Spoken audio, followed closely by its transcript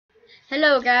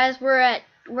Hello guys, we're at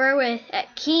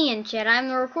Kian Chat. I'm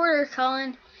the recorder,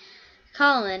 Colin,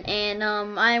 and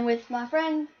I'm with my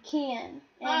friend Kian.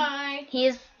 Hi.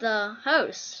 He's the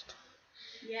host.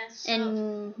 Yes.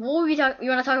 And what will we talk? You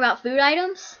want to talk about food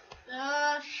items?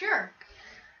 Sure.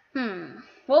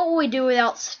 What will we do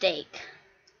without steak?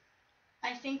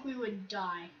 I think we would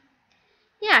die.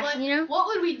 Yeah, But you know. what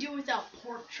would we do without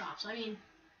pork chops? I mean,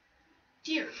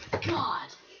 dear God.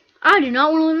 I do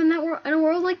not want to live in a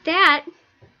world like that.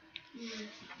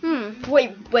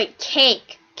 Wait,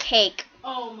 cake.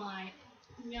 Oh my.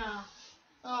 Yeah.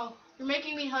 Oh, you're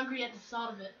making me hungry at the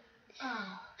thought of it.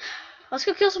 Let's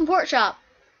go kill some pork chop.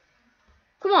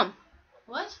 Come on.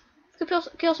 What? Let's go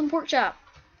kill some pork chop.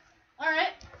 All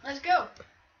right, let's go.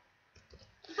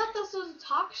 I thought this was a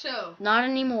talk show. Not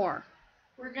anymore.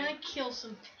 We're gonna kill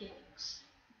some pigs.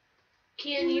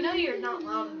 Kian, you know you're not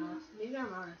loud enough. Neither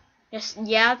am I. Yes,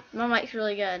 yeah, my mic's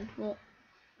really good. Well,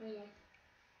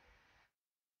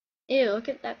 ew, look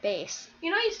at that base.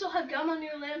 You know you still have gum on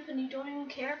your lamp and you don't even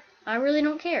care? I really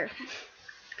don't care.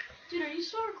 Dude, are you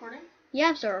still recording? Yeah,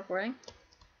 I'm still recording.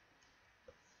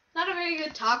 Not a very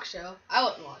good talk show. I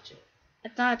wouldn't watch it.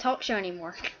 It's not a talk show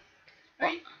anymore.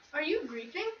 Are you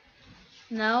griefing?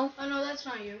 No, Oh no, that's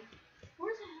not you.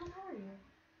 Where the hell are you?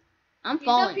 I'm He's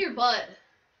falling. up your butt.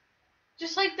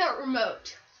 Just like that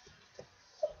remote.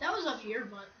 That was up your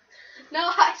butt. No,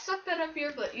 I stuck that up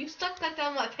your butt. You stuck that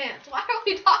down my pants. Why are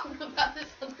we talking about this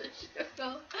on the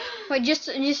show? Wait, just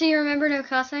so you remember, no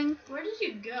cussing. Where did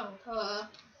you go?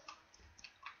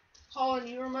 Colin,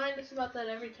 you remind us about that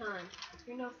every time.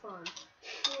 You're no fun.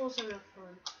 Rules are no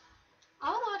fun. I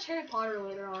want to watch Harry Potter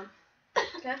later on.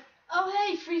 Okay? Oh,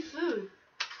 hey, free food.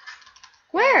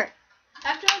 Where?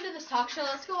 After I do this talk show,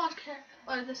 let's go watch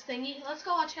this thingy. Let's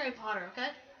go watch Harry Potter, okay?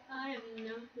 I have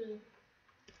no food.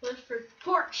 Look for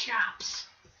pork chops.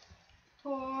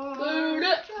 Load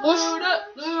it, load it,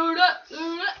 load it,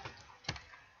 load it.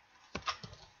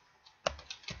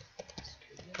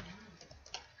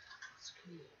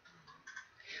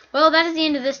 Well, that is the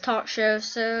end of this talk show.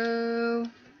 So.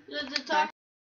 The talk